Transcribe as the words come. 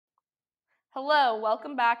Hello,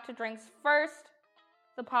 welcome back to Drinks First,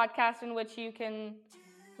 the podcast in which you can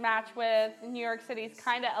match with New York City's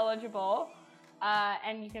Kinda Eligible,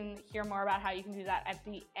 and you can hear more about how you can do that at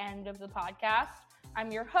the end of the podcast.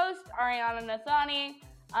 I'm your host, Ariana Nathani,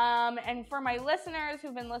 and for my listeners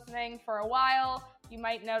who've been listening for a while, you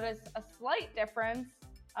might notice a slight difference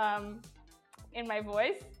in my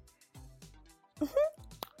voice.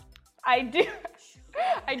 I do.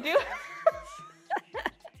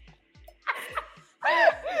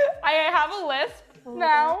 I have a lisp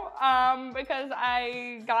now because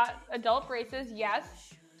I got adult braces.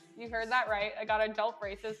 Yes, you heard that right. I got adult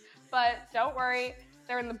braces, but don't worry,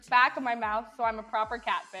 they're in the back of my mouth, so I'm a proper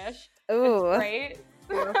catfish. Ooh, it's great.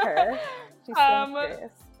 Love her. She's so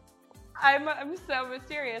mysterious. I'm so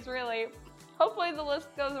mysterious, really. Hopefully the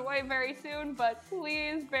lisp goes away very soon, but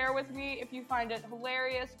please bear with me. If you find it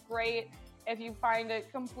hilarious, great. If you find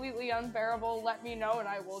it completely unbearable, let me know and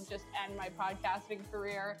I will just end my podcasting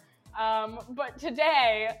career. But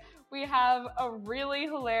today we have a really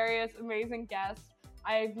hilarious, amazing guest.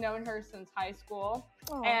 I've known her since high school.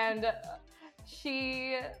 Aww. And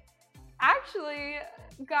she actually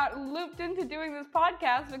got looped into doing this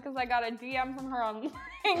podcast because I got a DM from her on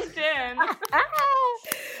LinkedIn.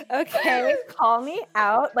 Okay, call me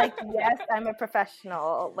out. Like, yes, I'm a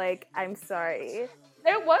professional. Like, I'm sorry.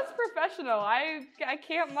 It was professional. I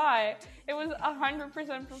can't lie. It was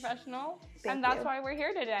 100% professional. And that's why we're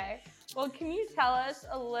here today. Well, can you tell us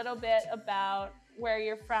a little bit about where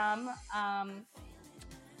you're from,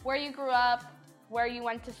 where you grew up, where you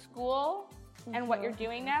went to school, and what you're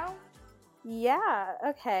doing now? Yeah,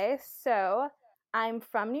 okay. So I'm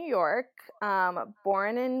from New York,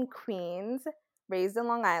 born in Queens, raised in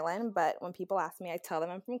Long Island. But when people ask me, I tell them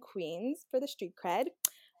I'm from Queens for the street cred.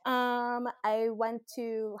 I went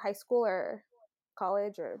to high school or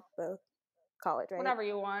college or both. College, right? Whatever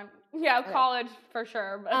you want. Yeah, okay. College for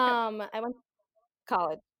sure. But. I went to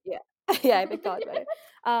college. Yeah. Yeah, I think college better.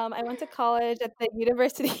 I went to college at the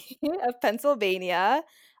University of Pennsylvania,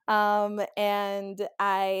 and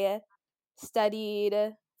I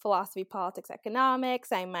studied philosophy, politics,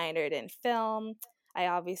 economics. I minored in film. I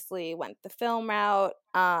obviously went the film route.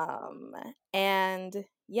 And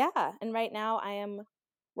right now I am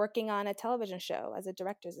working on a television show as a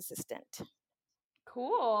director's assistant.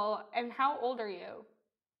 Cool. And how old are you?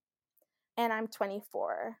 And I'm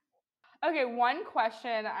 24. Okay, one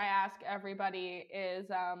question I ask everybody is,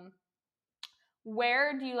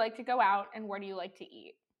 where do you like to go out and where do you like to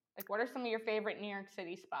eat? Like, what are some of your favorite New York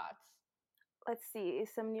City spots? Let's see,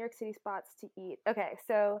 some New York City spots to eat. Okay,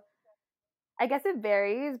 so I guess it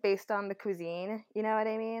varies based on the cuisine. You know what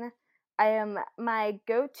I mean? My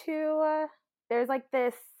go-to, there's like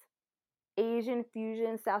this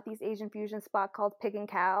Southeast Asian fusion spot called Pig and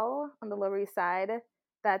Cow on the Lower East Side.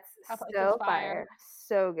 That's so fire.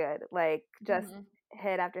 So good. Like, just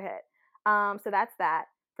hit after hit. So that's that.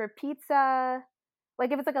 For pizza,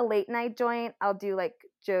 like if it's like a late night joint, I'll do like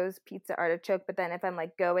Joe's Pizza Artichoke. But then if I'm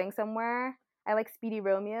like going somewhere, I like Speedy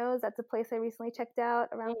Romeo's. That's a place I recently checked out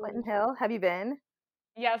around Clinton Hill. Have you been?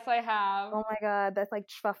 Yes, I have. Oh my God, that's like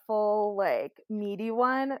truffle, like meaty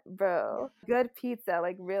one, bro. Good pizza,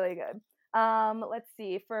 like really good. Let's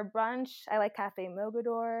see. For brunch, I like Cafe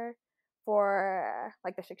Mogador. For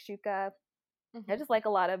like the shakshuka, I just like a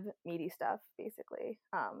lot of meaty stuff, basically.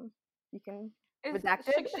 You can redact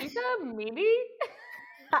it. Is shakshuka meaty?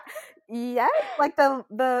 Yes, like the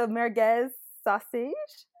merguez sausage.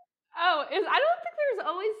 Oh, I don't think there's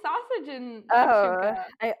always sausage in shakshuka. Oh,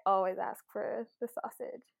 I always ask for the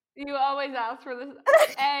sausage. You always ask for the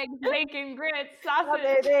eggs, bacon, grits,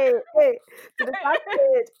 sausage. Hey, the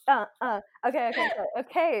sausage.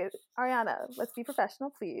 Okay, Ariana, let's be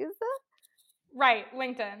professional, please. Right,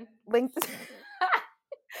 LinkedIn.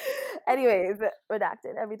 Anyways,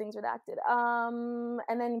 redacted. Everything's redacted.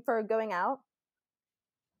 And then for going out.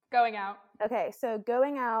 Okay, so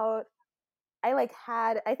going out, I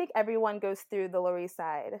think everyone goes through the Lower East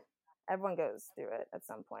Side. Everyone goes through it at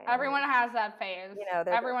some point. Everyone has that phase. You know,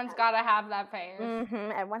 everyone's got to have that phase.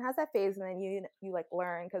 Everyone has that phase, and then you like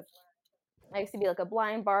learn, because I used to be like a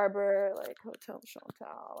blind barber, like Hotel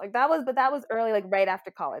Chantal. Like that was early, like right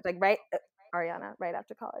after college. Like Ariana, right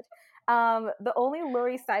after college. The only Lower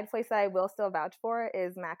East Side place that I will still vouch for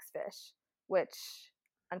is Max Fish, which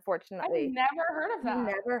unfortunately I've never heard of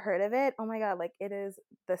that. Never heard of it? Oh my God, like it is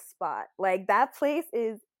the spot. Like that place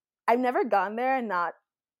is, I've never gone there and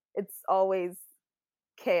it's always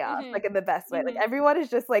chaos, like in the best way. Like everyone is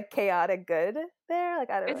just like chaotic good there. Like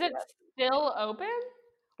I don't know. Is it still open?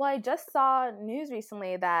 Well, I just saw news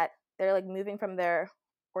recently that they're like moving from their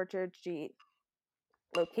Orchard Street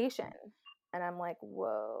location. and I'm like,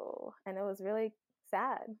 whoa. And it was really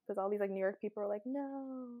sad because all these like New York people were like,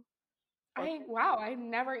 no. Wow, I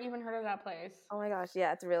never even heard of that place. Oh my gosh,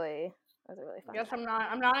 yeah, it was a really fun Guess time.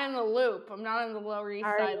 I'm not in the loop. I'm not in the Lower East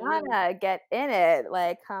Side loop. Ariana, get in it.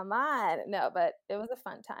 Like, come on. No, but it was a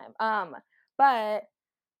fun time. But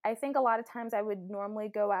I think a lot of times I would normally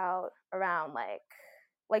go out around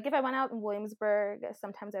like if I went out in Williamsburg,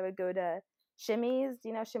 sometimes I would go to Shimmy's, do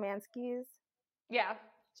you know Shimansky's? Yeah.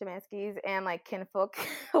 Shimansky's and like Kinfolk.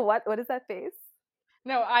 What is that face?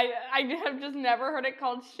 No, I have just never heard it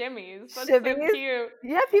called shimmies. That's so Shimmy's? cute.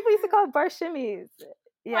 Yeah, people used to call it bar shimmies. I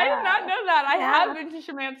did Yeah. not know that. I Yeah. have been to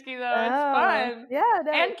Shemansky though. It's Oh, fun. yeah,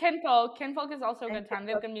 no. And Kinfolk. Kinfolk is also a And good time.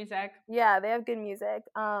 They have good music. yeah, they have good music.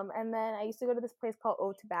 And then I used to go to this place called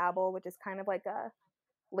Ode to Babel, which is kind of like a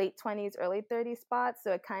late 20s, early 30s spot.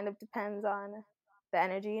 So it kind of depends on the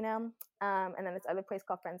energy, you know. And then this other place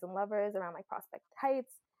called Friends and Lovers around like Prospect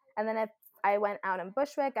Heights. And then if I went out in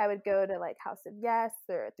Bushwick, I would go to like House of Yes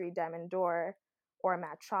or Three Diamond Door or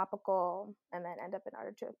Mad Tropical, and then end up in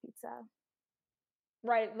Artichoke Pizza.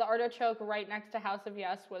 Right, the artichoke right next to House of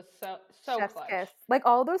Yes was so Chef's clutch. Kiss. Like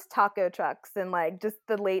all those taco trucks and like just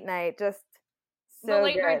the late night, just The so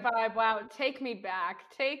late night good. vibe. Wow, take me back.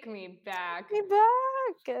 Take me back. Me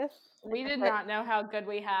back. We did not know how good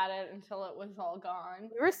we had it until it was all gone.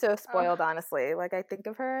 We were so spoiled, honestly. Like I think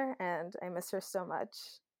of her and I miss her so much.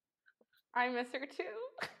 I miss her too.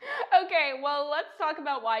 Okay, well, let's talk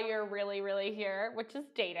about why you're really, really here, which is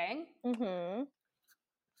dating. Mm-hmm.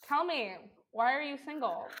 Tell me, why are you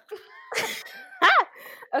single?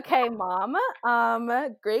 Okay, Mom.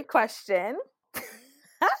 Great question.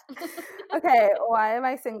 Okay, why am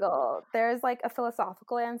I single? There's like a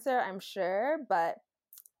philosophical answer, I'm sure, but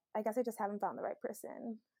I guess I just haven't found the right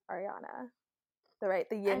person, Ariana.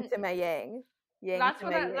 The yin And to my yang. Yang to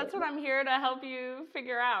my that's yin. what I'm here to help you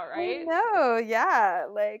figure out, I right? know, yeah.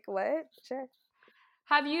 Like what? Sure.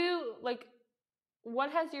 Have you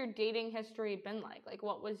what has your dating history been like? Like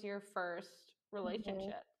what was your first Mhm.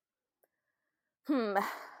 relationship?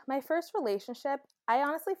 My first relationship, I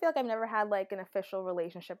honestly feel like I've never had like an official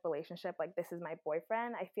relationship like this is my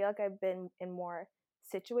boyfriend. I feel like I've been in more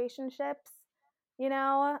situationships, you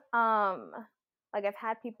know? Like I've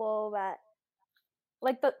had people that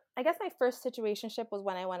like the I guess my first situationship was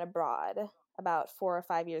when I went abroad about 4 or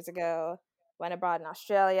 5 years ago. Went abroad in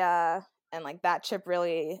Australia and like that trip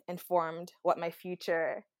really informed what my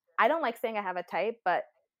future. I don't like saying I have a type, but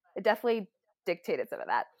it definitely dictated some of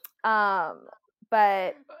that.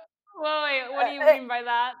 But Well, wait, what do you mean by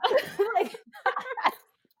that? like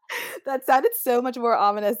that sounded so much more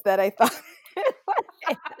ominous than I thought.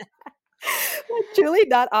 Like truly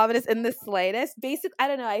not ominous in the slightest. Basic, I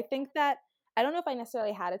don't know. I don't know if I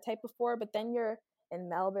necessarily had a type before, but then you're in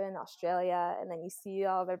Melbourne, Australia, and then you see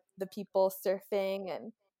all the people surfing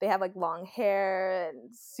and they have like long hair and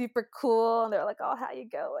super cool, and they're like, "Oh, how you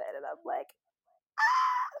going?" And I'm like,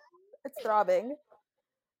 "It's throbbing."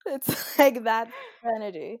 It's like that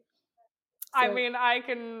energy. I So mean, I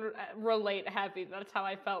can relate heavy. That's how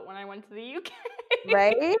I felt when I went to the UK.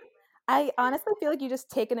 right? I honestly feel like you just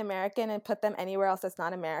take an American and put them anywhere else that's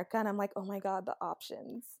not America, and I'm like, "Oh my god, the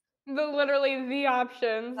options." Literally the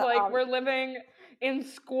options. The Like we're living in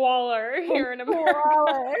squalor here in America.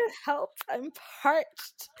 Squalor. Help, I'm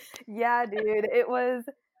parched. Yeah, dude, it was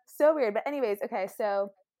so weird. But anyways, okay,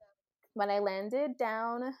 so when I landed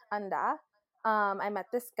down under, I met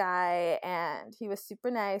this guy and he was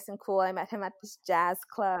super nice and cool. I met him at this jazz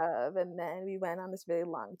club and then we went on this really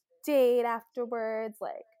long date afterwards,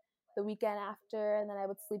 like the weekend after, and then I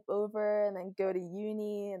would sleep over and then go to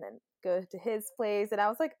uni and then go to his place. And I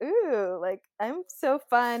was like, ooh, like I'm so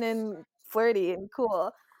fun and flirty and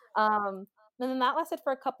cool. And then that lasted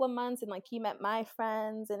for a couple of months and like he met my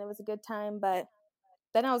friends and it was a good time, but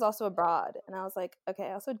then I was also abroad and I was like, okay,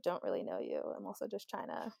 I also don't really know you. I'm also just trying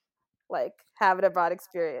to like have an abroad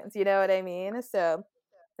experience. You know what I mean? So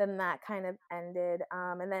then that kind of ended.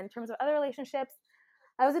 And then in terms of other relationships,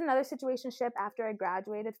 I was in another situationship after I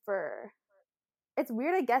graduated for it's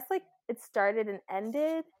weird, I guess like it started and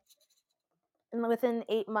ended and within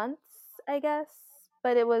 8 months, I guess.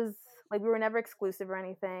 But it was like we were never exclusive or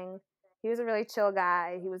anything. He was a really chill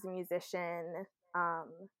guy. He was a musician. Um,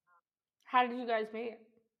 How did you guys meet?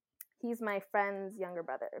 he's my friend's younger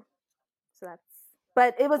brother. So that's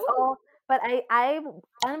but it was Ooh, all but I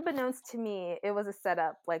unbeknownst to me, it was a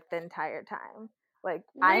setup like the entire time. Like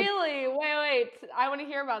I really? Wait. I want to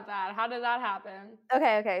hear about that. How did that happen?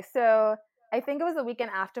 okay. So I think it was the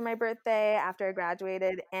weekend after my birthday, after I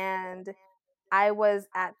graduated, and I was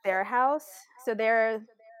at their house. So they're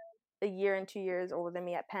a year and 2 years older than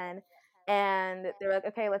me at Penn. and they were like,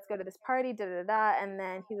 okay, let's go to this party, da da da. And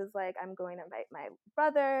then he was like, I'm going to invite my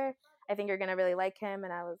brother. I think you're gonna really like him.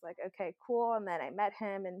 And I was like, okay, cool. And then I met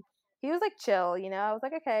him, and he was like chill, you know. I was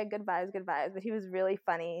like, okay, good vibes, good vibes. But he was really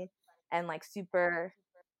funny and like super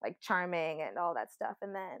like charming and all that stuff.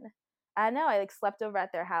 And then I don't know, I like slept over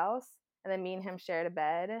at their house, and then me and him shared a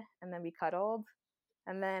bed, and then we cuddled.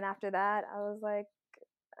 And then after that, I was like,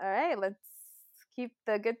 all right, let's keep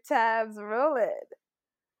the good times rolling.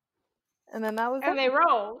 And then that was And that. they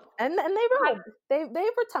rolled. And they How, rolled. They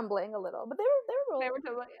were tumbling a little, but they were they rolling. were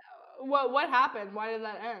totally, what happened? Why did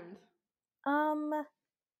that end? Um,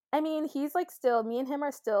 I mean, he's like still, me and him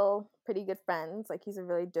are still pretty good friends. Like, he's a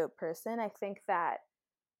really dope person. I think that,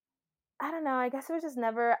 I don't know, I guess it was just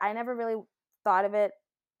I never really thought of it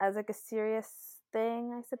as like a serious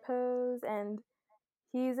thing, I suppose. And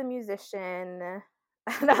he's a musician.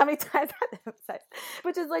 I don't know how many times I have to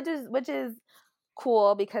emphasize, which is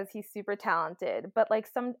cool because he's super talented. But like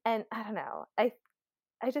and I don't know, I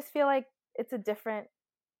just feel like it's a different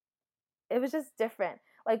it was just different.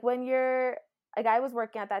 Like when you're like I was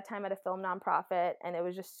working at that time at a film nonprofit, and it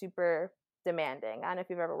was just super demanding. I don't know if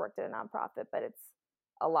you've ever worked at a nonprofit, but it's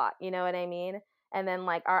a lot, you know what I mean? And then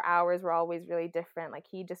like our hours were always really different. Like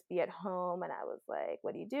he'd just be at home, and I was like,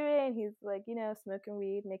 "What are you doing?" He's like, smoking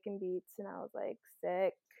weed, making beats, and I was like,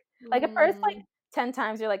 "Sick." Like at first like 10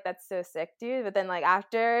 times you're like, "That's so sick, dude." But then like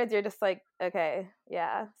after you're just like, "Okay,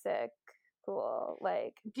 yeah, sick. Cool."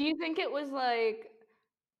 Like, Do you think it was like,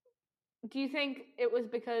 do you think it was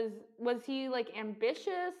because, was he like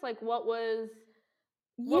ambitious? Like what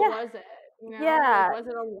yeah, was it? Like yeah. was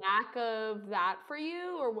it a lack of that for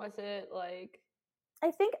you, or was it like, I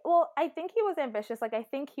think he was ambitious. Like, I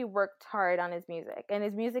think he worked hard on his music, and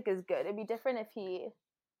his music is good. It'd be different if he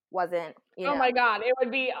wasn't, oh my God, it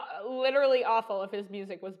would be literally awful if his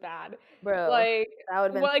music was bad. bro. Like, That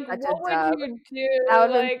would have been such a what would dub. you That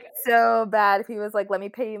do? would have been so bad if he was like, let me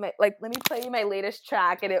play you my latest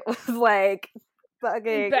track, and it was like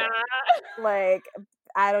fucking Bad. like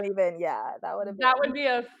I don't even. Yeah, that would have That been would be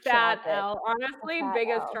a fat tragic. L. A Honestly, fat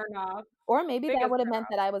biggest L. turn off. Or maybe that Biggest would have turn meant off.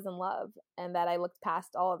 that I was in love and that I looked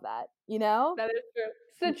past all of that. You know? That is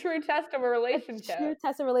true. It's a true test of a A relationship. true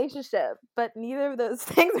test of relationship, but neither of those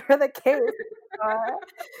things were the case.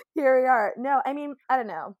 Here we are. No, I mean, I don't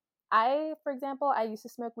know. For example, I used to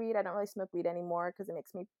smoke weed. I don't really smoke weed anymore because it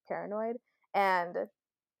makes me paranoid. And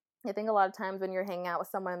I think a lot of times when you're hanging out with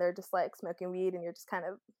someone, they're just like smoking weed, and you're just kind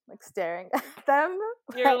of like staring at them.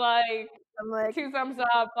 You're Like, like, I'm like, 2 thumbs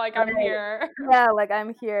up, like, I'm right, here. yeah, like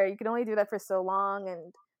I'm here. You can only do that for so long,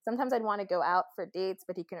 and sometimes I'd want to go out for dates,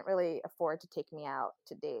 but he couldn't really afford to take me out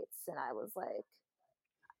to dates, and I was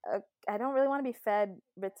like, I don't really want to be fed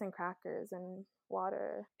Ritz and crackers and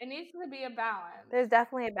water. It needs to be a balance. There's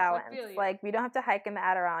definitely a So I balance. feel you. Like, we don't have to hike in the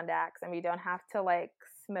Adirondacks, and we don't have to like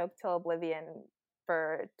smoke till oblivion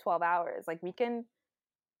for 12 hours. Like, we can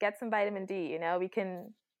get some vitamin D, we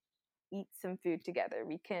can eat some food together.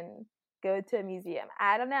 We can go to a museum.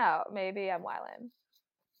 I don't know. Maybe I'm wildin'.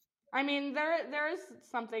 I mean, there is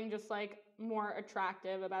something just like more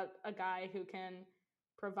attractive about a guy who can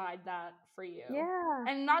provide that for you. Yeah.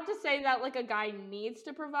 And not to say that like a guy needs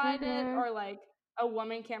to provide it, Mhm. or like a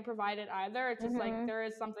woman can't provide it either. It's just like Mhm. there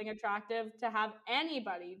is something attractive to have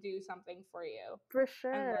anybody do something for you. For And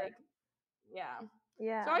sure. like, yeah. So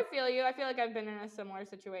Yeah. I feel you. I feel like I've been in a similar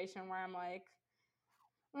situation where I'm like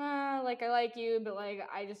I like you, but like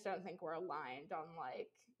I just don't think we're aligned on like,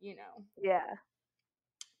 Yeah.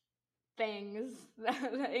 things.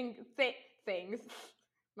 Things.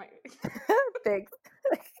 My Thanks.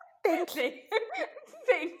 Thank you.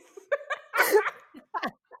 things.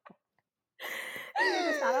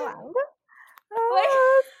 You're just not allowed. Like,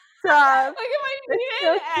 Oh, stop. like if I It's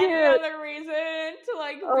so needed any cute. other reason to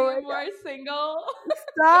like Oh be my more single,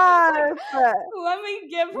 god. like Stop. let me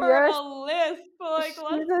give her You're a list. Like,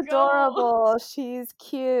 She's let's go. adorable. She's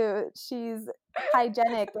cute. She's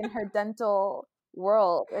hygienic in her dental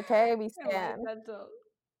world. Okay, we In my stand. dental.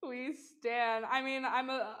 We stand. I mean,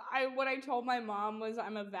 what I told my mom was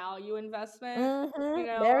I'm a value investment.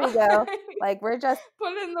 There we go. Like, we're just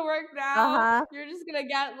Put in the work now. uh-huh. You're just gonna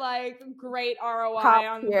get like great ROI Top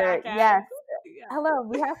on the tier. back end. Yes. Yeah. Hello,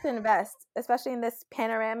 we have to invest, especially in this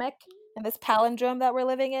panoramic and this palindrome that we're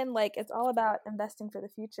living in. Like, it's all about investing for the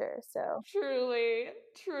future. So, Truly,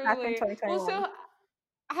 back in truly. Well, 2021. so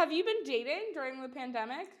have you been dating during the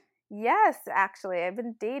pandemic? Yes, actually, I've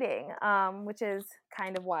been dating, which is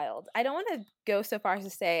kind of wild. I don't want to go so far as to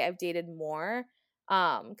say I've dated more,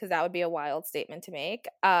 because that would be a wild statement to make.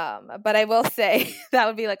 But I will say that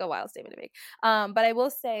would be like a wild statement to make. But I will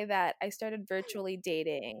say that I started virtually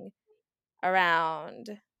dating around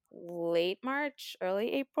late March,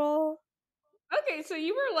 early April. Okay, so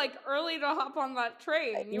you were like early to hop on that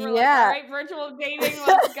train. You were like, all Yeah. right, virtual dating,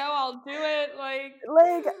 let's go. I'll do it. Like,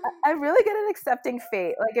 I'm really good at accepting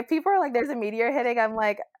fate. Like, if people are like, there's a meteor hitting, I'm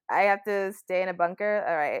like, I have to stay in a bunker.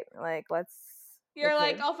 All right, like, let's you're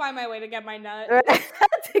like, move. I'll find my way to get my nut.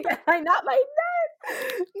 To get not my nut.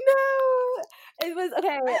 No, it was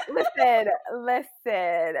okay.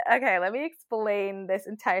 Listen. Okay, let me explain this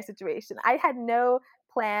entire situation. I had no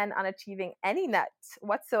plan on achieving any nuts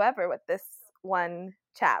whatsoever with this one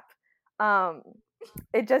chap. Um,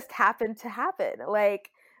 it just happened to happen. Like,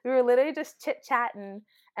 we were literally just chit chatting,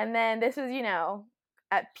 and then this was,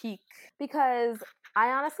 at peak, because I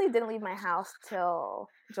honestly didn't leave my house till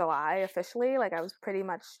July officially. Like, I was pretty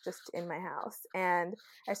much just in my house, and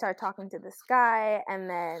I started talking to this guy, and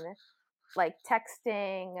then like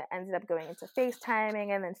texting ended up going into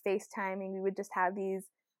FaceTiming, and then FaceTiming, we would just have these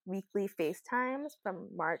weekly FaceTimes from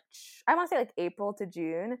March, I want to say like April to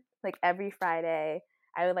June, like every Friday.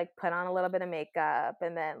 I would like put on a little bit of makeup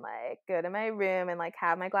and then like go to my room and like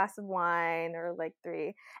have my glass of wine or like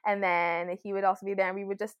three. And then he would also be there and we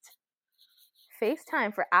would just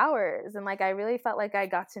FaceTime for hours. And like I really felt like I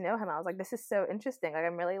got to know him. I was like, this is so interesting. Like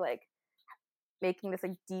I'm really like making this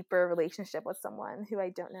like deeper relationship with someone who I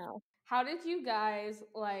don't know. How did you guys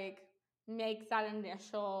like make that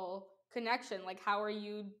initial connection? Like, how are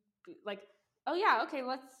you like, oh yeah, okay,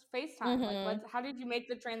 let's FaceTime. Like, Mm-hmm. how did you make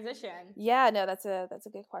the transition? Yeah, no, that's a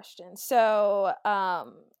good question. So,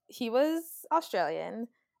 he was Australian.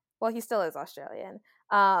 Well, he still is Australian.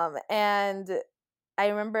 And I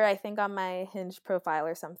remember, I think on my Hinge profile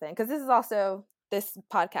or something, because this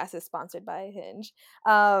podcast is sponsored by Hinge.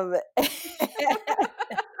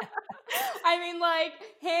 I mean, like,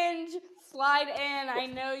 Hinge, slide in. I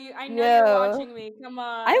know you. I know you're No, watching me. Come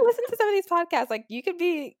I on. listen to some of these podcasts. Like, you could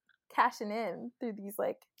be cashing in through these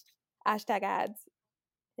like hashtag ads.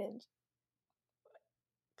 Hinge,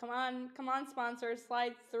 Come on, sponsors,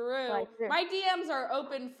 slide through. like through. My DMs are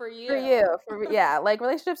open for For you. you, yeah, like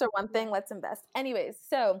relationships are one Yeah. thing. Let's invest. Anyways,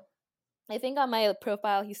 so I think on my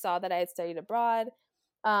profile he saw that I had studied abroad,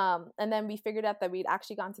 and then we figured out that we'd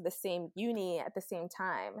actually gone to the same uni at the same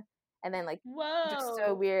time, and then like just so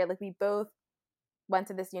Whoa. weird. Like we both went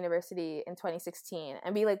to this university in 2016,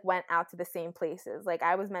 and we like went out to the same places. Like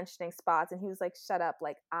I was mentioning spots, and he was like, "Shut up!"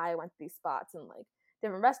 Like I went to these spots and like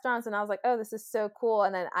different restaurants, and I was like, "Oh, this is so cool."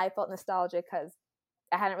 And then I felt nostalgic because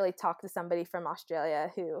I hadn't really talked to somebody from Australia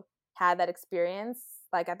who had that experience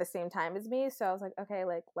like at the same time as me. So I was like, okay,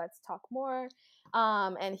 like let's talk more.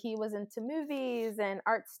 And he was into movies and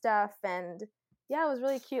art stuff, and yeah, it was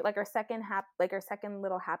really cute. Like our second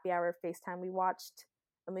little happy hour FaceTime, we watched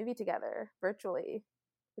a movie together virtually,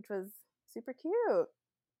 which was super cute.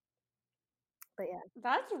 But yeah,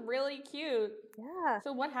 That's really cute. yeah.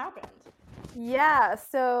 So what happened? Yeah.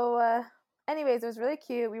 So, anyways, it was really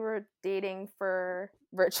cute. We were dating for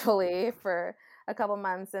virtually for a couple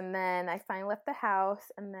months, and then I finally left the house.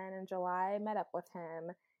 And then in July, I met up with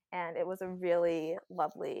him, and it was a really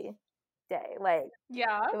lovely day. Like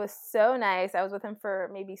Yeah. it was so nice. I was with him for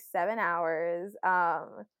maybe 7 hours.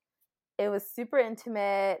 It was super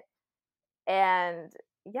intimate, and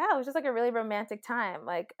yeah, it was just like a really romantic time.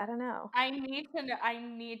 Like I don't know. I need to know. I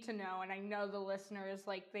need to know, and I know the listeners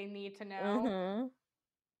like they need to know. Mm-hmm.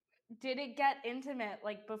 Did it get intimate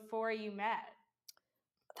like before you met?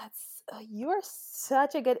 That's you are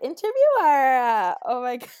such a good interviewer. Oh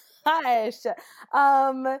my gosh.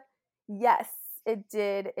 Um yes, it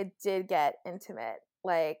did get intimate.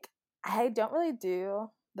 Like I don't really do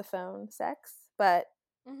the phone sex, but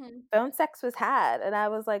Mm-hmm. phone sex was had and I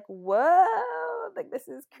was like, "Whoa, like this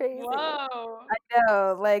is crazy." Whoa. I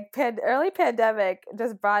know, like early pandemic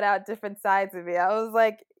just brought out different sides of me. I was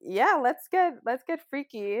like, "Yeah, let's get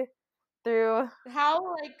freaky through."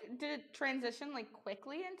 How like did it transition like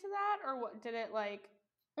quickly into that, or what did it like?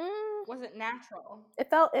 Mm, Was it natural?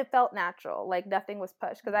 it felt natural, like nothing was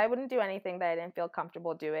pushed because I wouldn't do anything that I didn't feel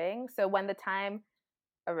comfortable doing. So when the time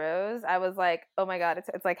arose, I was like, oh my god,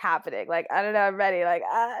 it's like happening. Like I don't know, I'm ready. Like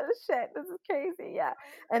shit, this is crazy. Yeah,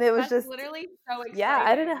 and it was That's just literally so yeah,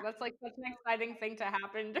 I don't exciting. know. That's like such an exciting thing to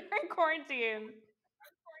happen during quarantine.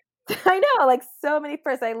 I know, like so many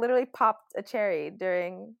firsts. I literally popped a cherry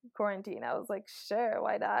during quarantine. I was like, sure,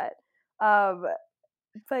 why not? Um,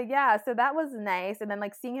 but yeah, so that was nice. And then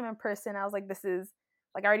like seeing him in person, I was like, this is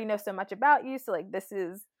like I already know so much about you, so like this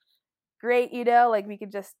is great, like we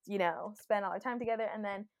could just, spend all our time together. And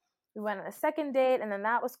then we went on a second date, and then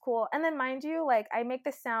that was cool. And then mind you, like I make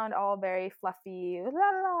this sound all very fluffy, la,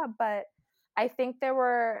 la, la, but I think there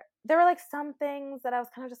were like some things that I was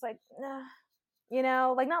kind of just like, nah,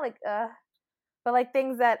 like not like but like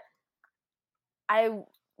things that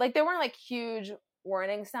there weren't like huge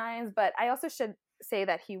warning signs, but I also should say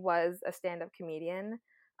that he was a stand-up comedian,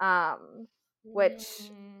 which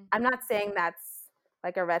I'm not saying that's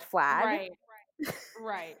like a red flag.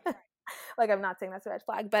 Right. Like, I'm not saying that's a red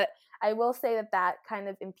flag, but I will say that kind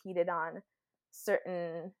of impeded on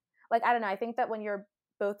certain, like, I don't know, I think that when you're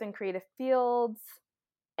both in creative fields,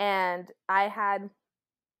 and I had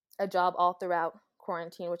a job all throughout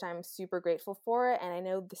quarantine, which I'm super grateful for, and I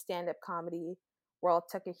know the stand-up comedy world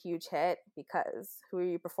took a huge hit because who are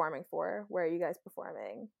you performing for? Where are you guys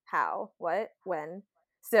performing? How? What? When?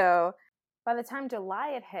 So by the time July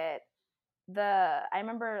had hit, I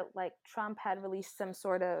remember like Trump had released some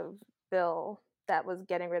sort of bill that was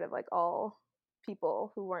getting rid of like all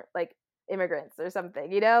people who weren't like immigrants or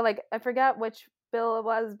something, like I forgot which bill it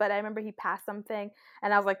was, but I remember he passed something,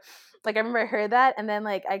 and I was like I remember I heard that, and then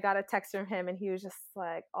like I got a text from him, and he was just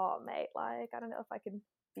like, oh mate, like I don't know if I can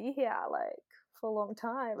be here like for a long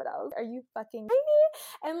time, and I was, are you fucking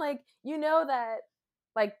crazy? And like that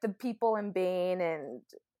like the people in Bain and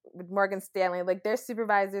with Morgan Stanley, like their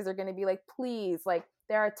supervisors are going to be like, please, like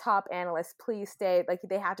they're our top analysts, please stay, like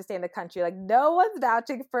they have to stay in the country. Like no one's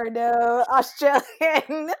vouching for no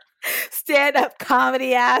Australian stand-up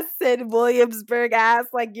comedy ass in Williamsburg ass.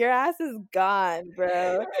 Like your ass is gone,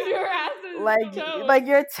 bro. Your ass is toast. Like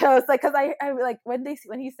you're toast. Like because I like when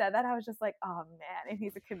he said that, I was just like, oh man, and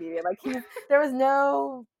he's a comedian. Like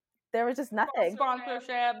there was just nothing.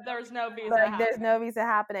 Sponsorship. There was no visa. Like there's no visa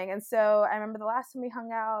happening. And so I remember the last time we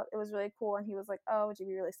hung out, it was really cool. And he was like, oh, would you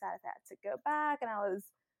be really sad if I had to go back? And I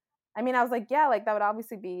was like, yeah, like that would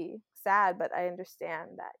obviously be sad, but I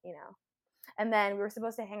understand that, And then we were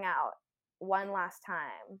supposed to hang out one last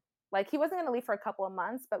time. Like he wasn't going to leave for a couple of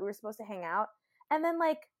months, but we were supposed to hang out. And then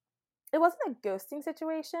like, it wasn't a ghosting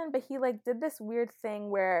situation, but he like did this weird thing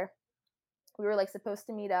where we were like supposed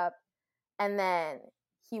to meet up, and then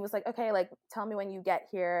he was like, okay, like tell me when you get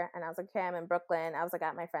here. And I was like, okay, I'm in Brooklyn. I was like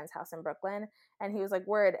at my friend's house in Brooklyn. And he was like,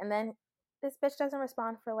 word. And then this bitch doesn't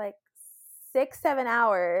respond for like 6-7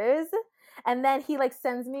 hours. And then he like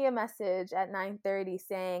sends me a message at 9:30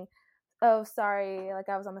 saying, oh, sorry, like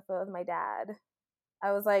I was on the phone with my dad.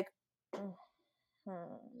 I was like,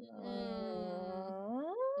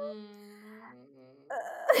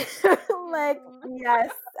 like, yes,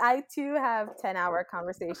 I too have 10-hour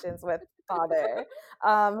conversations with father.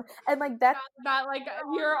 And like that's not like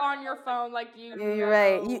you're on your phone, like you're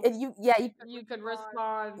right. You could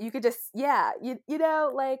respond. You could just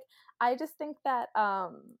like I just think that I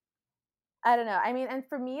don't know. I mean, and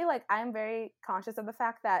for me, like I'm very conscious of the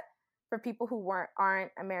fact that for people who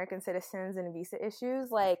aren't American citizens and visa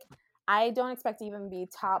issues, like I don't expect to even be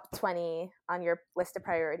top 20 on your list of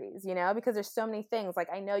priorities, because there's so many things. Like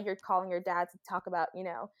I know you're calling your dad to talk about,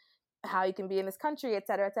 how you can be in this country, et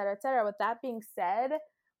cetera, et cetera, et cetera. With that being said,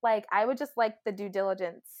 like I would just like the due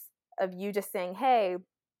diligence of you just saying, hey,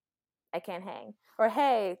 I can't hang. Or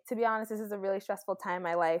hey, to be honest, this is a really stressful time in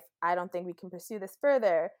my life. I don't think we can pursue this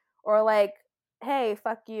further. Or like, hey,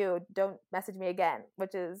 fuck you, don't message me again,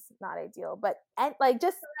 which is not ideal. But and like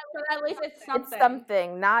just at least it's something. It's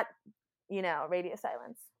something, not, radio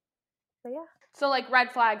silence. So yeah. So like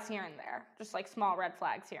red flags here and there. Just like small red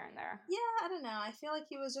flags here and there. Yeah, I don't know. I feel like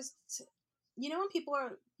he was just when people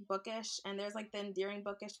are bookish and there's like the endearing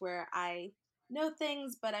bookish where I know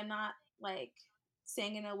things but I'm not like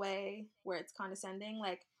saying in a way where it's condescending.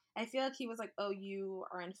 Like I feel like he was like, oh, you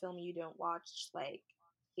are in film, you don't watch like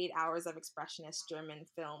 8 hours of expressionist German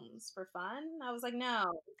films for fun. I was like,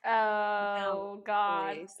 no. Oh,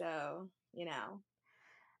 God. Really. So,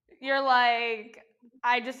 You're like,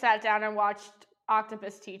 I just sat down and watched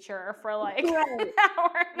Octopus Teacher for like right. an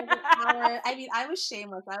hour and a half. I mean, I was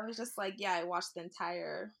shameless. I was just like, yeah, I watched the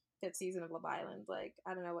entire 5th season of Love Island. Like,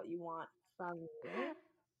 I don't know what you want from me.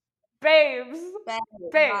 Babes.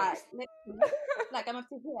 Like, I'm up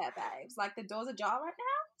to here, babes. Like, the door's ajar right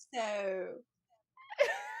now, so...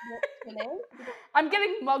 I'm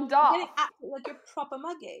getting mugged off. Like, you're proper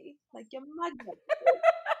muggy. Like, you're muggy.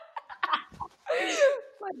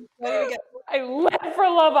 I live for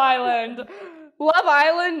Love Island. Love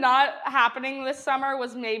Island not happening this summer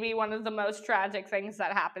was maybe one of the most tragic things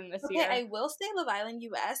that happened this year. I will say Love Island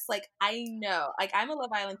US. Like, I know. Like, I'm a Love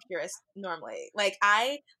Island purist normally. Like,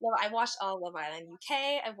 I watched all Love Island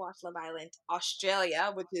UK. I watched Love Island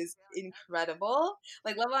Australia, which is incredible.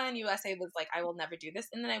 Like, Love Island USA was like, I will never do this.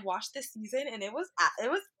 And then I watched this season, and it was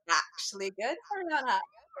actually good. Ariana.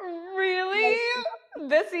 Really?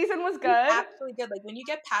 This season was good? Actually good. Like, when you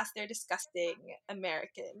get past their disgusting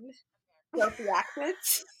American filthy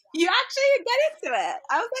accents, you actually get into it.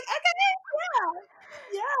 I was like, okay,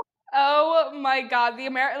 yeah. Oh my god,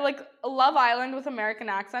 like Love Island with American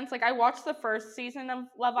accents. Like I watched the first season of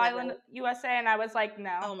Love Right, Island right. USA and I was like,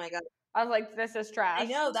 no. Oh my god. I was like, this is trash. I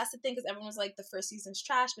know, that's the thing, because everyone was like, the first season's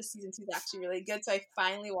trash, but season 2 is actually really good. So I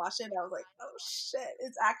finally watched it, and I was like, oh shit,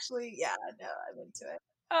 it's actually, yeah, no, I'm into it.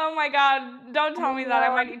 Oh my god, don't I tell me that. I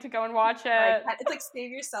know, might need to go and watch like, it. it's like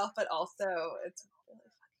save yourself, but also it's really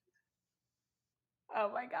Oh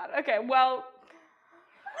my god. Okay, well,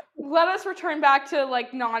 let us return back to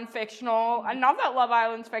like non-fictional. fun. Not that Love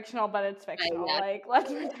Island's fictional, but it's Right, fictional. yeah, Like,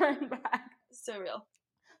 let's return back. so real.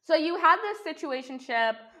 So you had this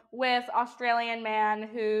situationship with Australian man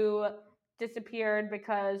who disappeared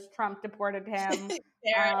because Trump deported him.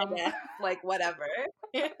 Fair enough, like, whatever.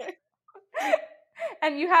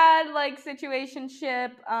 And you had like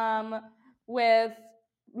situationship with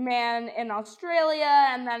man in Australia,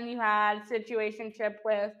 and then you had situationship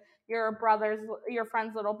with your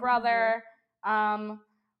friend's little brother.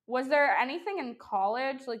 Was there anything in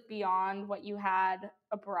college like beyond what you had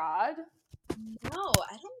abroad? No,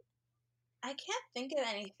 I can't think of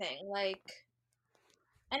anything, like,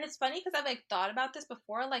 and it's funny because I've, like, thought about this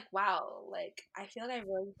before, like, wow, like, I feel like I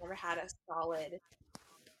really never had a solid,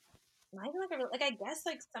 not even like a like, I guess,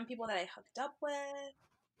 like, some people that I hooked up with,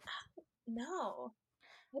 no.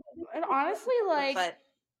 Like, I And think honestly, like but,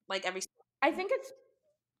 like, every I think it's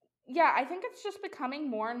yeah, I think it's just becoming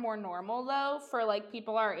more and more normal though for like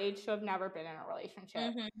people our age to have never been in a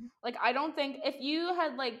relationship. Mhm. Like I don't think if you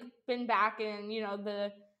had like been back in,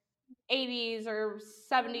 the 80s or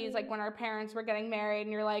 70s like when our parents were getting married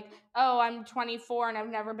and you're like, "Oh, I'm 24 and I've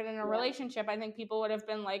never been in a Yeah. relationship." I think people would have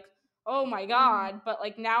been like, "Oh my Mhm. god." But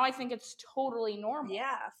like now I think it's totally normal.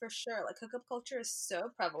 Yeah, for sure, like, hookup culture is so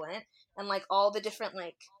prevalent, and, like, all the different,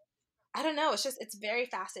 like, I don't know, it's very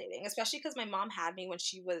fascinating, especially because my mom had me when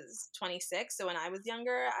she was 26, so when I was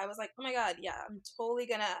younger, I was like, "Oh my god, yeah, I'm totally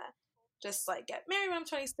gonna just, like, get married when I'm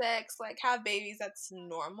 26, like, have babies, that's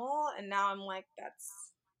normal," and now I'm like,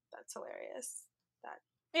 "That's hilarious. That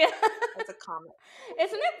Yeah. that's a comment."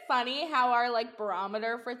 Isn't it funny how our like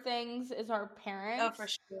barometer for things is our Oh, parents? for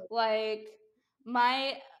sure. Like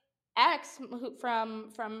my ex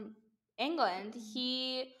from England,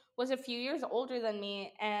 he was a few years older than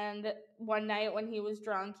me, and one night when he was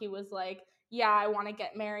drunk, he was like, "Yeah, I want to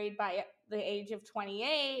get married by the age of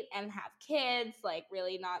 28 and have kids, like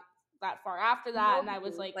really not that far after that." And I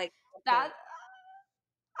was No, like, like, okay. "That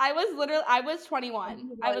I was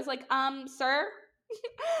 21. I Like, was like, sir."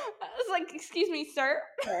 I was like, "Excuse me, sir."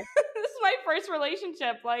 okay, This is my first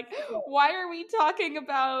relationship. Like, okay, why are we talking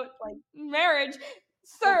about like, marriage?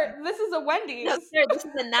 okay. Sir, this is a No, Wendy's. sir, this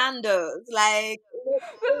is a Nando's, like, This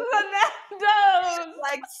is a Nando's.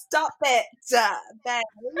 like, stop it, babe.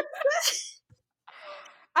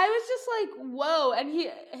 I was just like, whoa. And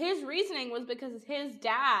his reasoning was because his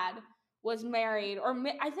dad was married, or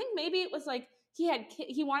I think maybe it was like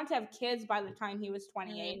he wanted to have kids by the time he was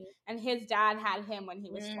 28, Mm, and his dad had him when he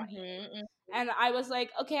was 28. mhm, And I was like,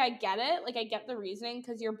 okay, I get it. Like, I get the reasoning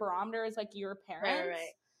because your barometer is like your right, parents,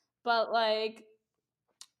 right. but like,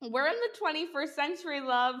 we're in the 21st century,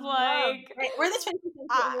 love. Love, Like, right? We're the 21st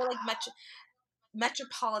century, and I, we're like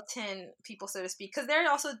metropolitan people, so to speak. Because there are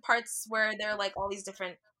also parts where there are like all these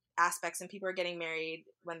different aspects, and people are getting married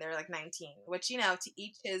when they're like 19, which, to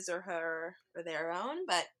each his or her or their own.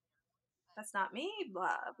 But that's not me.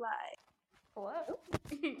 Blah blah. hello,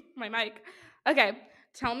 my mic. Okay,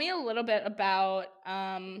 tell me a little bit about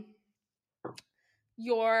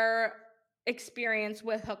your experience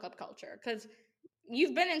with hookup culture, because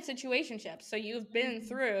you've been in situationships, so you've been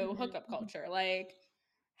through hookup culture. Like,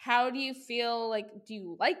 how do you feel? Like, do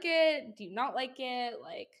you like it? Do you not like it?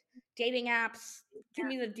 Like, dating apps? Give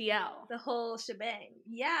me the DL. The whole shebang.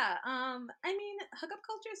 Yeah. I mean, hookup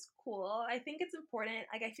culture is cool. I think it's important.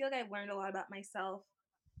 Like, I feel like I've learned a lot about myself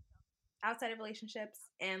outside of relationships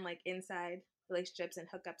and like inside relationships and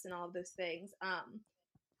hookups and all of those things.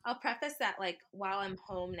 I'll preface that, like, while I'm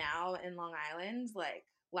home now in Long Island, like,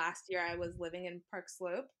 last year I was living in Park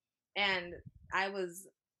Slope, and I was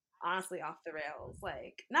honestly off the rails.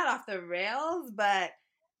 Like, not off the rails, but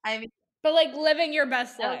I mean, But like living your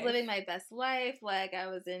best I was life. living my best life. Like, I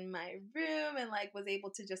was in my room and, like, was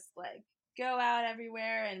able to just, like, go out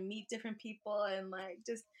everywhere and meet different people and, like,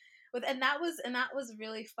 just and that was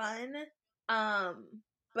really fun. Um,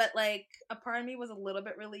 but, like, a part of me was a little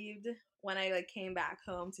bit relieved when I, like, came back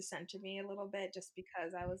home to center me a little bit, just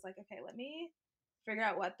because I was like, okay, let me figure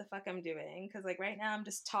out what the fuck I'm doing. Because, like, right now I'm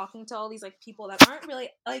just talking to all these, like, people that aren't really,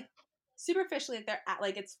 like, superficially, like, they're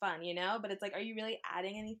like, it's fun, but it's like, are you really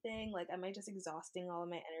adding anything? Like, am I just exhausting all of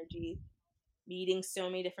my energy meeting so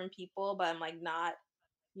many different people, but I'm like not,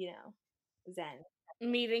 zen?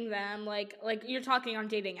 meeting them? Like you're talking on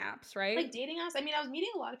dating apps, right? Like dating apps. I mean, I was meeting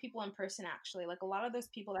a lot of people in person actually. Like a lot of those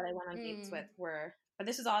people that I went on dates with were, but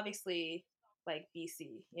this was obviously like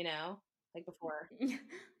BC, you know, like before.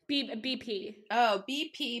 BP. Oh,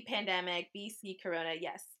 BP pandemic, BC Corona.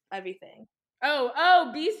 Yes, everything.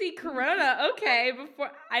 Oh, BC Corona. Okay,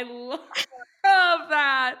 before I love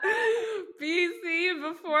that. BC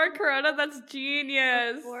before Corona. That's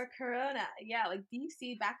genius. Before Corona, yeah, like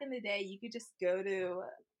BC back in the day, you could just go to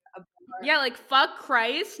a bar. Yeah, like fuck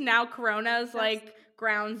Christ. Now Corona's like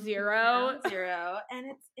ground zero. Ground zero,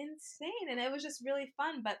 and it's insane, and it was just really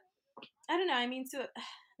fun. But I don't know. I mean, so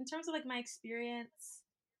in terms of like my experience,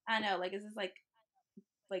 I don't know. Like, is this like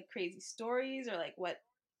crazy stories or like what?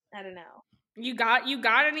 I don't know. You got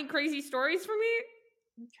any crazy stories for me?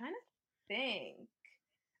 I'm trying to think.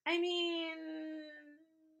 I mean,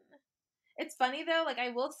 it's funny though. Like I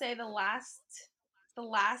will say the last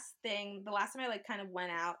time I like kind of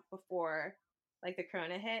went out before like the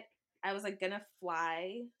Corona hit, I was like gonna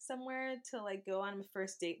fly somewhere to like go on a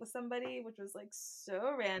first date with somebody, which was like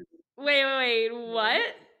so random. Wait, what?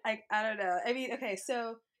 I don't know. I mean, okay,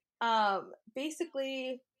 so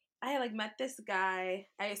basically I like met this guy.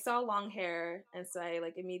 I saw long hair and so I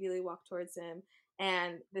like immediately walked towards him,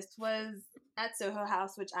 and this was at Soho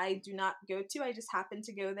House, which I do not go to. I just happened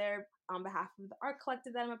to go there on behalf of the art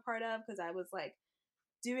collective that I'm a part of because I was like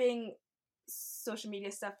doing social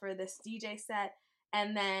media stuff for this DJ set.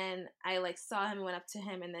 And then I like saw him, went up to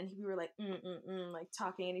him, and then we were like like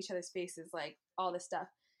talking in each other's faces, like all this stuff.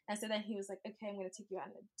 And so then he was like, okay, I'm gonna take you out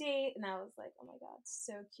on a date. And I was like, oh my god,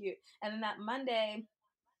 so cute. And then that Monday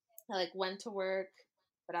I like went to work,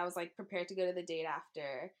 but I was like prepared to go to the date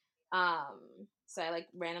after. So I like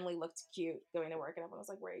randomly looked cute going to work, and everyone was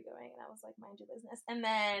like, where are you going? And I was like, mind your business. And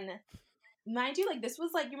then mind you, like this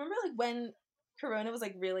was like, you remember like when Corona was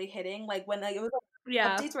like really hitting, like when like it was like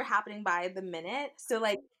updates were happening by the minute. So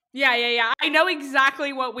like yeah. I know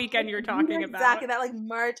exactly what weekend you're talking about. Exactly that like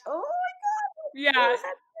March. Oh my god.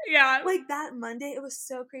 Yeah. Like that Monday, it was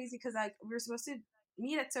so crazy because like we were supposed to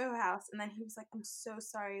meet at Soho House, and then he was like, I'm so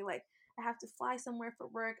sorry, like I have to fly somewhere for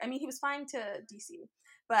work. I mean, he was flying to DC,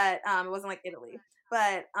 but it wasn't like Italy.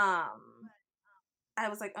 But I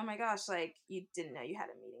was like, oh my gosh, like you didn't know you had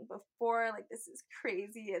a meeting before, like this is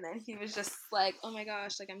crazy. And then he was just like, oh my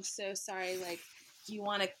gosh, like I'm so sorry, like do you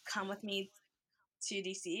want to come with me to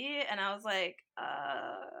DC? And I was like,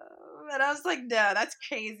 no, that's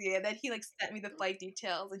crazy. And then he like sent me the flight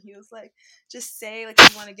details, and he was like, just say like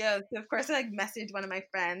you want to go. So of course I like messaged one of my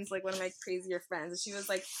friends, like one of my crazier friends, and she was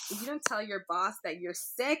like, if you don't tell your boss that you're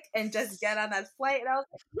sick and just get on that flight. And I was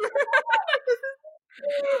like,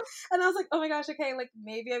 and I was like, oh my gosh, okay, like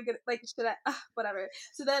maybe I'm gonna like should I whatever.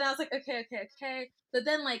 So then I was like, okay. But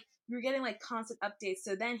then like we were getting like constant updates.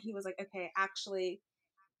 So then he was like, okay, actually,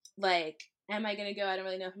 like, am I gonna go? I don't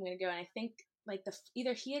really know if I'm gonna go. And I think like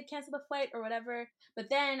either he had canceled the flight or whatever. But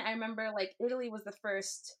then I remember like Italy was the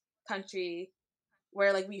first country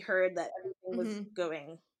where like we heard that everything was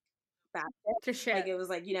going bad to shit. Like it was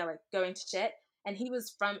like, you know, like going to shit. And he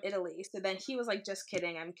was from Italy. So then he was like, just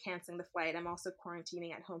kidding, I'm canceling the flight. I'm also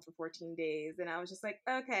quarantining at home for 14 days. And I was just like,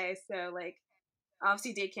 okay, so like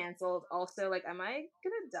obviously date canceled. Also, like, am I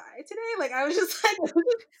gonna die today? Like I was just like, it was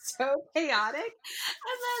just so chaotic.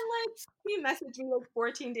 And then like he messaged me like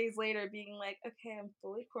 14 days later being like, okay, I'm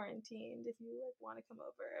fully quarantined if you like want to come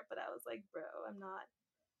over. But I was like, bro, I'm not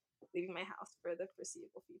leaving my house for the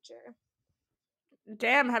foreseeable future.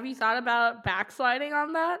 Damn, have you thought about backsliding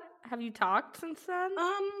on that? Have you talked since then?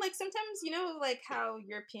 Like sometimes, you know, like how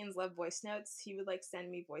Europeans love voice notes, he would like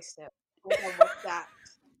send me voice notes. WhatsApp.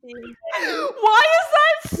 Why is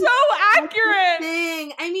that so accurate?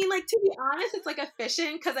 I mean, like to be honest, it's like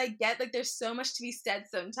efficient because I get like there's so much to be said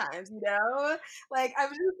sometimes, you know? Like I'm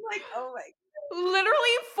just like, oh my god.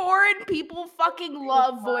 Literally foreign people fucking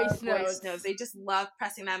love voice notes. They just love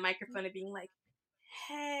pressing that microphone and being like,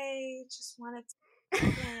 hey, just wanted to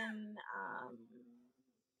in,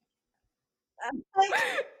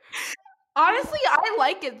 honestly, I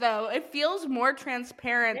like it though. It feels more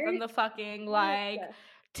transparent than the fucking like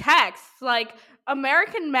text. Like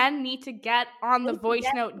American men need to get on the voice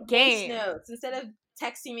note game. Voice notes instead of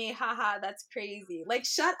texting me, haha, that's crazy. Like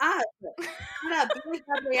shut up. Shut up. Be like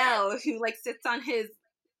Gabrielle who like sits on his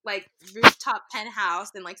like rooftop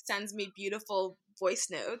penthouse and like sends me beautiful voice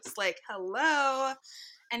notes. Like, hello.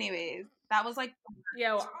 Anyways, that was like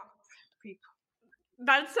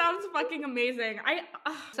that sounds fucking amazing.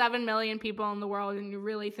 7 million people in the world, and you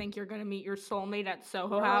really think you're gonna meet your soulmate at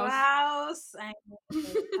Soho House? I mean,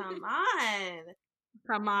 come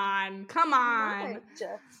on. Come on.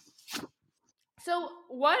 So,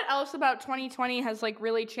 what else about 2020 has like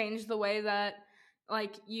really changed the way that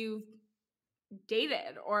like you've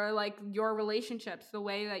dated or like your relationships, the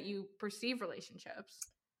way that you perceive relationships?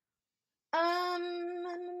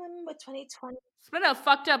 With 2020, It's been a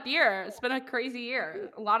fucked up year. It's been a crazy year.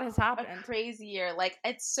 A lot has a happened. crazy year. Like,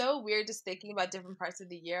 it's so weird just thinking about different parts of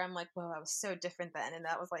the year. I'm like, whoa, I was so different then, and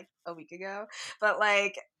that was like a week ago. But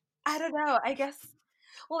like, I don't know. I guess,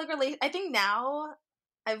 well, like, I think now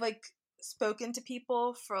I've like spoken to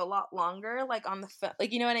people for a lot longer, like on the phone,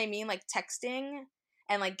 like, you know what I mean, like texting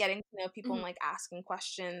and like getting to know people and like asking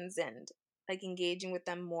questions and like engaging with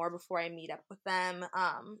them more before I meet up with them.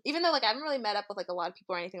 Even though like I haven't really met up with like a lot of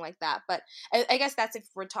people or anything like that, but I guess that's if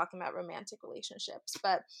we're talking about romantic relationships.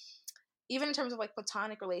 But even in terms of like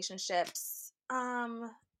platonic relationships,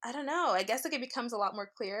 I don't know. I guess like it becomes a lot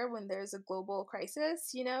more clear when there's a global crisis,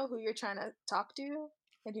 you know, who you're trying to talk to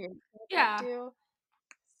and who you're trying to talk Yeah. to.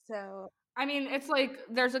 So I mean, it's like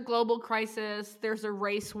there's a global crisis, there's a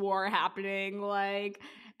race war happening, like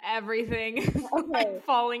everything is okay, like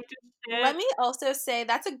falling to let shit. me also say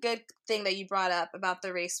that's a good thing that you brought up about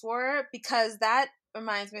the race war, because that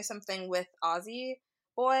reminds me of something with Aussie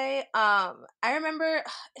Boy. I remember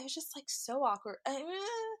it was just like so awkward.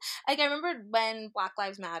 Like I remember when Black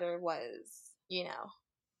Lives Matter was, you know,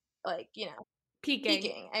 like, you know, Peaking.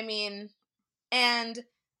 peaking. I mean, and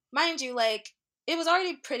mind you, like, it was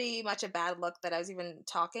already pretty much a bad look that I was even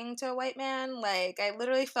talking to a white man. Like, I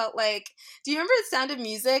literally felt like, do you remember The Sound of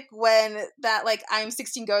Music when that, like, I'm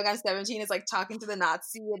 16 going on 17 is, like, talking to the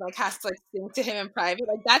Nazi and, like, has to, like, sing to him in private?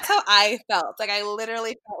 Like, that's how I felt. Like, I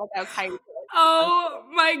literally felt like I was hiding. Oh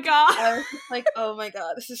my god. I was just like, oh my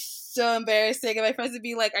god, this is so embarrassing. And my friends would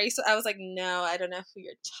be like, are you so? I was like, no, I don't know who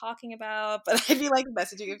you're talking about. But I'd be like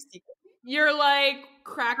messaging him secretly. You're like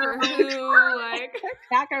Cracker Who, like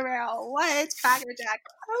Cracker Barrel, what? Cracker Jack.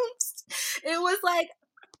 Oops. It was like,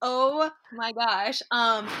 oh my gosh.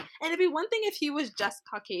 And it'd be one thing if he was just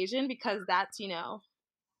Caucasian, because that's, you know,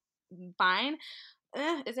 fine.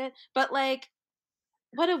 Is it? But like,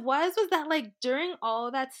 what it was that like during all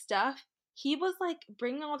of that stuff, he was like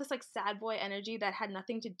bringing all this like sad boy energy that had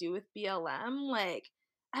nothing to do with BLM. Like,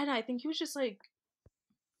 I don't know. I think he was just like,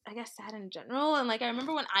 I guess, sad in general. And like, I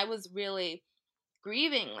remember when I was really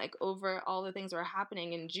grieving like over all the things that were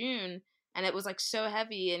happening in June, and it was like so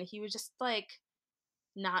heavy, and he would just like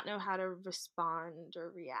not know how to respond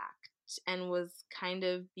or react, and was kind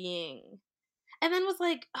of being, and then was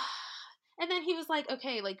like and then he was like,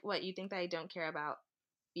 okay, like, what, you think that I don't care about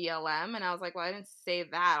BLM? And I was like, well, I didn't say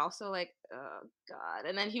that. Also, like, oh god.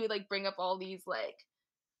 And then he would like bring up all these like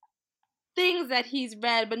things that he's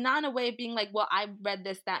read, but not in a way of being like, well, I read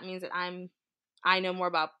this, that means that I know more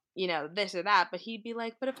about, you know, this or that. But he'd be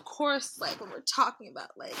like, but of course, like when we're talking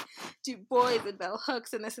about like Du Bois and bell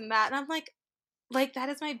hooks and this and that, and I'm like that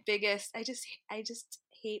is my biggest. I just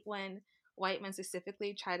hate when white men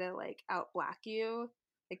specifically try to like out black you,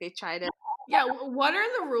 like they try to. yeah, what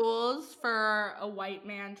are the rules for a white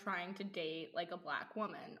man trying to date like a black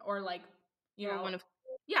woman or like, you Or know, one of,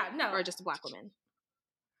 yeah, no. or just a black woman.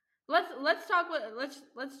 Let's talk with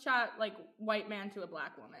let's chat like white man to a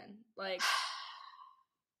black woman. Like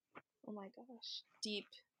Oh my gosh, deep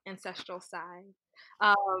ancestral sigh.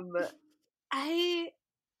 Um, I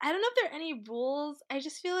I don't know if there are any rules. I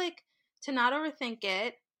just feel like to not overthink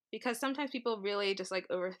it, because sometimes people really just like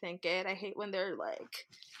overthink it. I hate when they're like,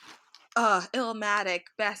 Illmatic,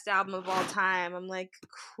 best album of all time. I'm like,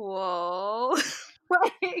 cool.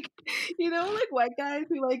 Like, you know, like white guys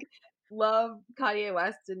who like love Kanye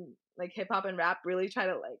West and like hip hop and rap really try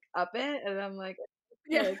to like up it, and I'm like,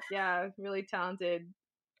 yeah. like, yeah, really talented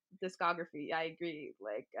discography. I agree.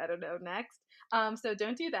 Like, I don't know, next. So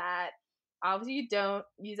don't do that. Obviously, don't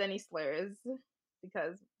use any slurs,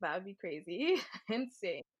 because that would be crazy.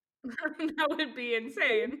 Insane. That would be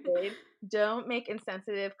insane. Insane. Don't make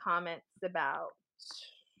insensitive comments about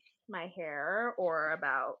my hair or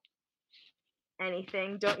about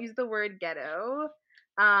anything. Don't use the word ghetto.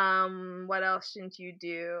 What else shouldn't you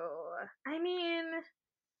do? I mean,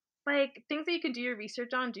 like, things that you can do your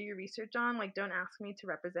research on, do your research on. Like, don't ask me to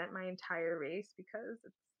represent my entire race, because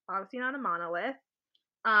it's obviously not a monolith.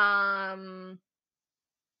 Don't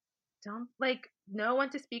like know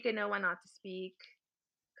when to speak and know when not to speak.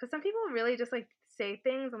 Because some people really just like say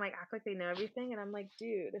things and like act like they know everything, and I'm like,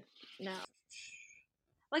 dude, no.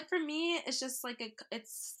 Like for me, it's just like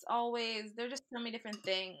it's always, there's just so many different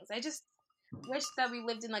things. I just wish that we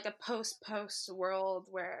lived in like a post world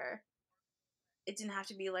where it didn't have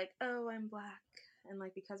to be like, oh, I'm black, and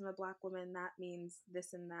like because I'm a black woman that means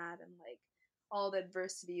this and that, and like all the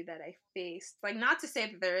adversity that I faced. Like, not to say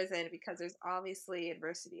that there isn't, because there's obviously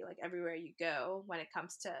adversity, like, everywhere you go when it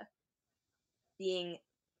comes to being,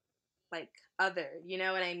 like, othered. You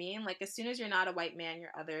know what I mean? Like, as soon as you're not a white man,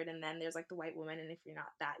 you're othered, and then there's, like, the white woman, and if you're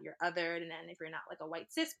not that, you're othered, and then if you're not, like, a white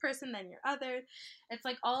cis person, then you're othered. It's,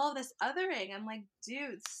 like, all of this othering. I'm like,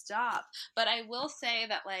 dude, stop. But I will say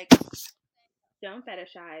that, like, don't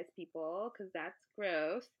fetishize people, because that's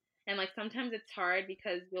gross. And, like, sometimes it's hard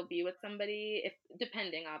because you'll be with somebody, if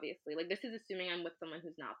depending, obviously. Like, this is assuming I'm with someone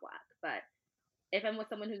who's not black. But if I'm with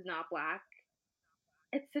someone who's not black,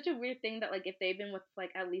 it's such a weird thing that, like, if they've been with,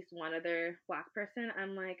 like, at least one other black person,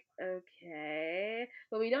 I'm like, okay.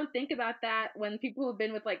 But we don't think about that when people have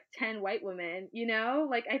been with, like, 10 white women, you know?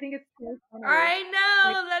 Like, I think it's so funny. I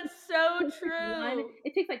know, Like, that's so true.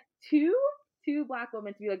 it takes, like, two black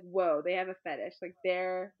women to be like, whoa, they have a fetish. Like,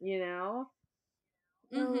 they're, you know?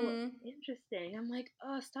 So interesting. I'm like,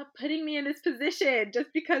 oh, stop putting me in this position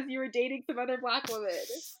just because you were dating some other black woman.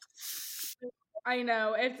 I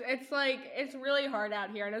know. It's like, it's really hard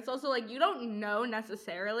out here. And it's also like, you don't know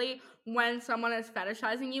necessarily when someone is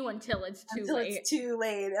fetishizing you until it's too late. It's too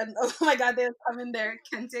late. And oh my god, they'll come in their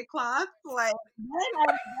kente cloth. Like,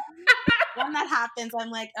 when that happens, I'm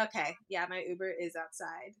like, okay, yeah, my Uber is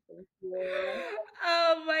outside. Thank you.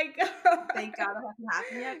 Oh my god. Thank God it hasn't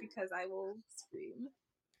happened yet, because I will scream.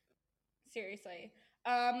 Seriously.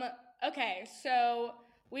 Okay, so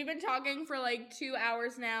we've been talking for like 2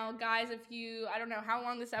 hours now. Guys, I don't know how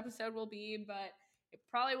long this episode will be, but it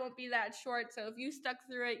probably won't be that short. So if you stuck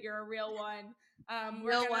through it, you're a real one.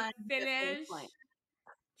 We're going to finish.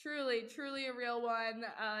 Truly a real one.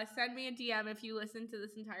 Send me a DM if you listen to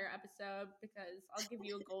this entire episode, because I'll give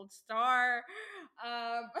you a gold star.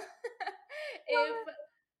 If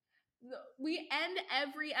we end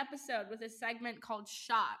every episode with a segment called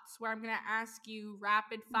Shots, where I'm going to ask you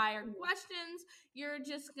rapid fire questions. You're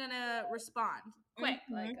just going to respond quick,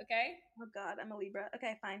 like, okay? Oh God, I'm a Libra.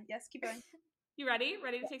 Okay, fine. Yes, keep going. You ready?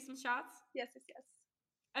 Ready to take some shots? Yes.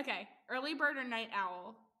 Okay. Early bird or night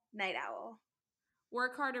owl? Night owl.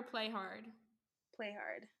 Work hard or play hard? Play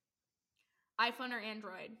hard. iPhone or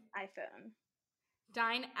Android? iPhone.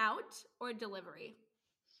 Dine out or delivery?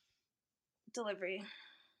 Delivery.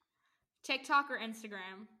 TikTok or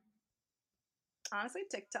Instagram? Honestly,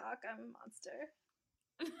 TikTok. I'm a monster.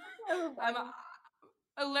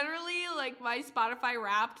 I'm literally, like, my Spotify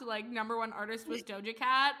Wrapped, like, #1 artist was Doja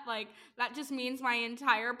Cat. Like, that just means my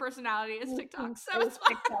entire personality is TikTok. So it's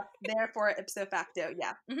TikTok. Therefore, ipso facto,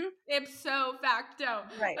 yeah. Mm-hmm. Ipso facto.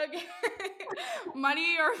 Right. Okay.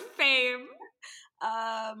 Money or fame?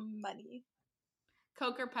 Money.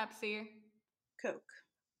 Coke or Pepsi? Coke.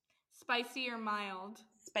 Spicy or mild?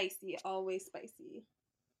 Spicy. Always spicy.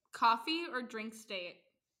 Coffee or drink state?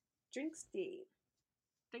 Drink state.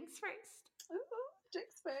 Drinks first. Ooh,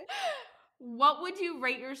 drinks first. What would you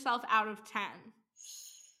rate yourself out of 10?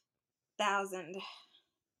 1,000.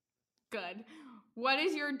 Good. What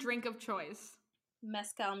is your drink of choice?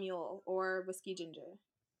 Mezcal Mule or Whiskey Ginger.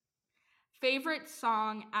 Favorite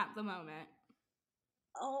song at the moment?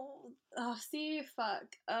 See,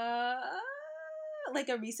 fuck. Like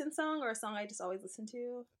a recent song or a song I just always listen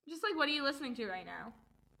to? Just like, what are you listening to right now?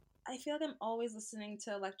 I feel like I'm always listening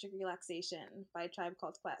to Electric Relaxation by Tribe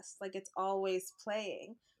Called Quest. Like, it's always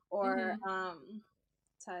playing. Or,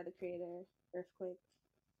 Tyler, the Creator,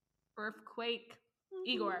 Earthquake.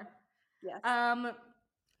 Igor. Yes.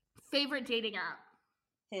 Favorite dating app?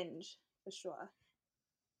 Hinge, for sure.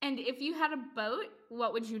 And if you had a boat,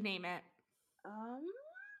 what would you name it?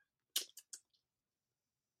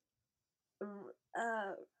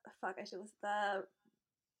 Fuck, I should listen to the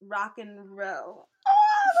Rock and Row.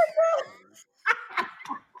 Oh my god!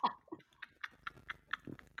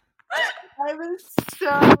 I was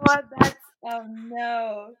so that's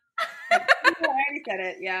no. I already said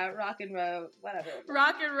it. Yeah, Rock and Row, whatever.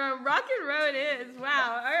 Rock and Row it is.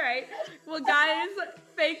 Wow. All right. Well, guys,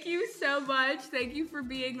 thank you so much. Thank you for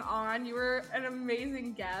being on. You were an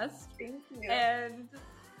amazing guest. Thank you. And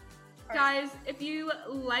guys, if you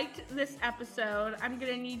liked this episode, I'm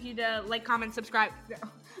going to need you to like, comment, subscribe. No.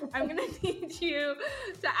 I'm going to need you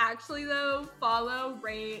to actually, though, follow,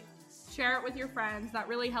 rate, share it with your friends. That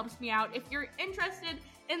really helps me out. If you're interested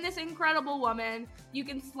in this incredible woman, you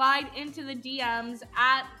can slide into the DMs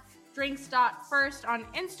at drinks.first on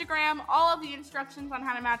Instagram. All of the instructions on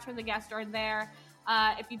how to match with a guest are there.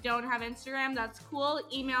 If you don't have Instagram, that's cool.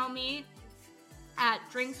 Email me at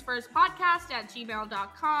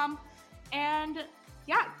drinksfirstpodcast@gmail.com. And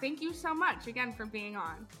yeah, thank you so much again for being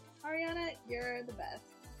on. Ariana, you're the best.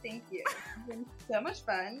 Thank you. It's been so much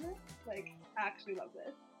fun. Like, I actually love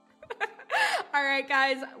this. All right,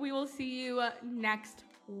 guys, we will see you next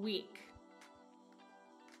week.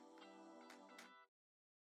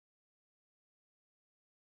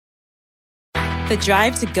 The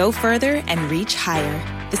drive to go further and reach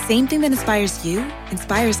higher. The same thing that inspires you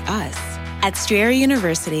inspires us. At Strayer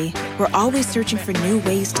University, we're always searching for new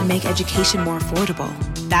ways to make education more affordable.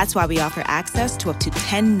 That's why we offer access to up to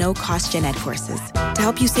 10 no-cost gen ed courses to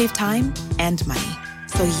help you save time and money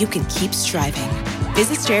so you can keep striving.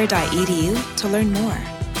 Visit strayer.edu to learn more.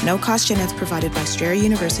 No-cost gen eds provided by Strayer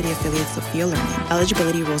University affiliates of Sophia Learning.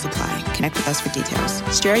 Eligibility rules apply. Connect with us for details.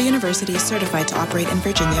 Strayer University is certified to operate in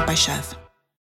Virginia by Chev.